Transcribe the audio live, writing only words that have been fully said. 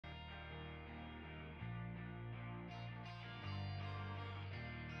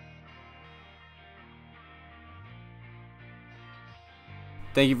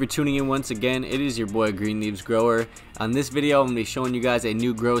Thank you for tuning in once again. It is your boy Green Leaves Grower. On this video, I'm going to be showing you guys a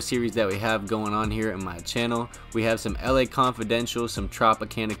new grow series that we have going on here in my channel. We have some LA Confidential, some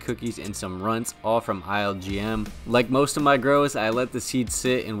Tropicana cookies, and some runts, all from ILGM. Like most of my grows, I let the seeds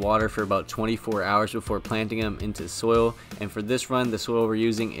sit in water for about 24 hours before planting them into soil. And for this run, the soil we're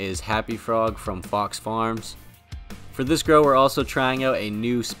using is Happy Frog from Fox Farms. For this grow, we're also trying out a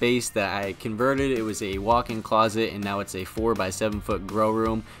new space that I converted. It was a walk-in closet and now it's a 4x7 foot grow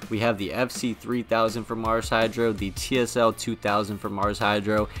room. We have the FC3000 from Mars Hydro, the TSL2000 from Mars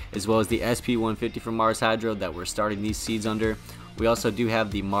Hydro, as well as the SP150 from Mars Hydro that we're starting these seeds under. We also do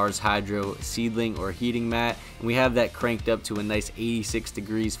have the Mars Hydro seedling or heating mat, and we have that cranked up to a nice 86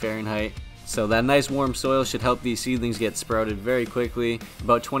 degrees Fahrenheit. So that nice warm soil should help these seedlings get sprouted very quickly.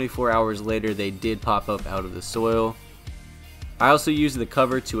 About 24 hours later, they did pop up out of the soil. I also used the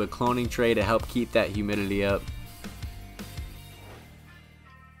cover to a cloning tray to help keep that humidity up.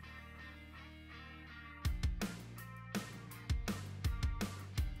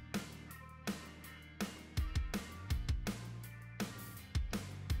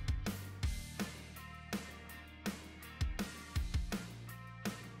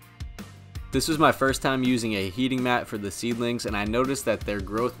 This was my first time using a heating mat for the seedlings, and I noticed that their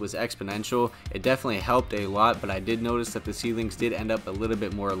growth was exponential. It definitely helped a lot, but I did notice that the seedlings did end up a little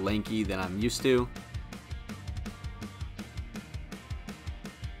bit more lanky than I'm used to.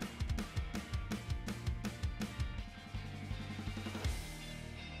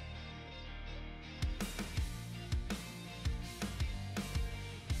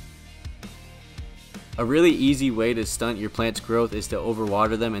 A really easy way to stunt your plant's growth is to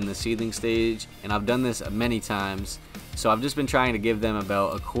overwater them in the seedling stage, and I've done this many times. So I've just been trying to give them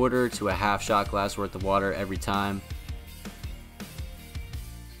about a quarter to a half shot glass worth of water every time.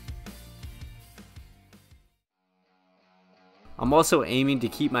 I'm also aiming to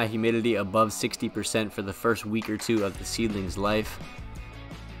keep my humidity above 60% for the first week or two of the seedling's life.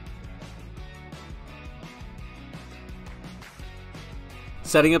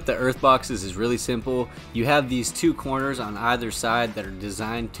 Setting up the Earthboxes is really simple. You have these two corners on either side that are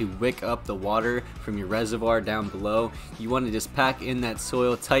designed to wick up the water from your reservoir down below. You want to just pack in that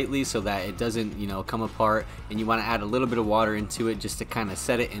soil tightly so that it doesn't, come apart, and you want to add a little bit of water into it just to kind of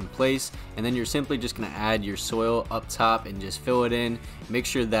set it in place. And then you're simply just going to add your soil up top and just fill it in. Make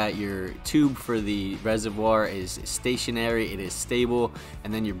sure that your tube for the reservoir is stationary, it is stable,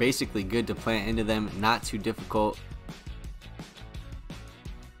 and then you're basically good to plant into them. Not too difficult.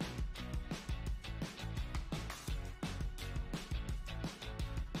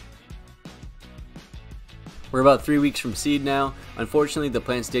 We're about 3 weeks from seed now. Unfortunately, the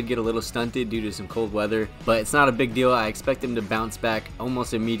plants did get a little stunted due to some cold weather, but it's not a big deal. I expect them to bounce back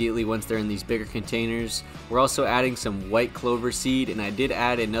almost immediately once they're in these bigger containers. We're also adding some white clover seed, and I did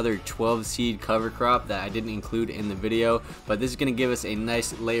add another 12 seed cover crop that I didn't include in the video, but this is going to give us a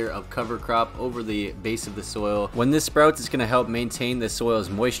nice layer of cover crop over the base of the soil. When this sprouts, it's going to help maintain the soil's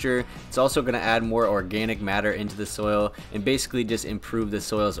moisture. It's also going to add more organic matter into the soil and basically just improve the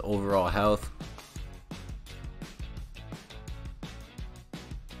soil's overall health.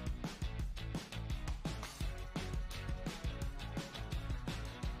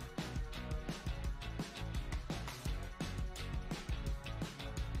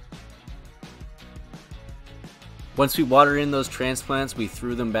 Once we water in those transplants, we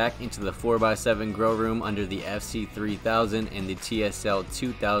threw them back into the 4x7 grow room under the FC3000 and the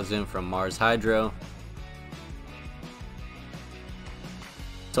TSL2000 from Mars Hydro.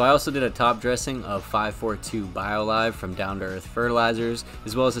 So I also did a top dressing of 542 BioLive from Down to Earth Fertilizers,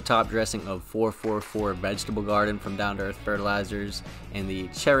 as well as a top dressing of 444 Vegetable Garden from Down to Earth Fertilizers, and the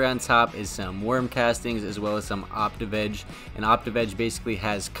cherry on top is some worm castings as well as some OptiVeg. And OptiVeg basically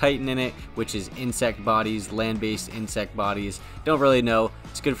has chitin in it, which is insect bodies, land-based insect bodies. Don't really know.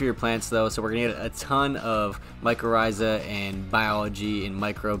 It's good for your plants though, so we're gonna get a ton of mycorrhiza and biology and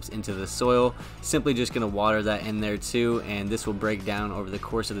microbes into the soil. Simply just gonna water that in there too, and this will break down over the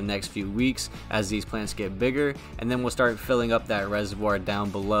course of the next few weeks as these plants get bigger, and then we'll start filling up that reservoir down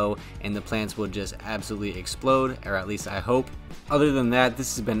below, and the plants will just absolutely explode, or at least I hope. Other than that,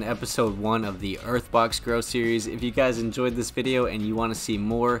 this has been episode 1 of the Earthbox Grow series. If you guys enjoyed this video and you want to see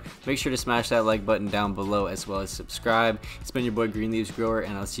more, make sure to smash that like button down below as well as subscribe. It's been your boy Green Leaves Grower,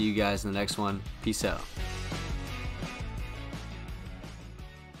 and I'll see you guys in the next one. Peace out.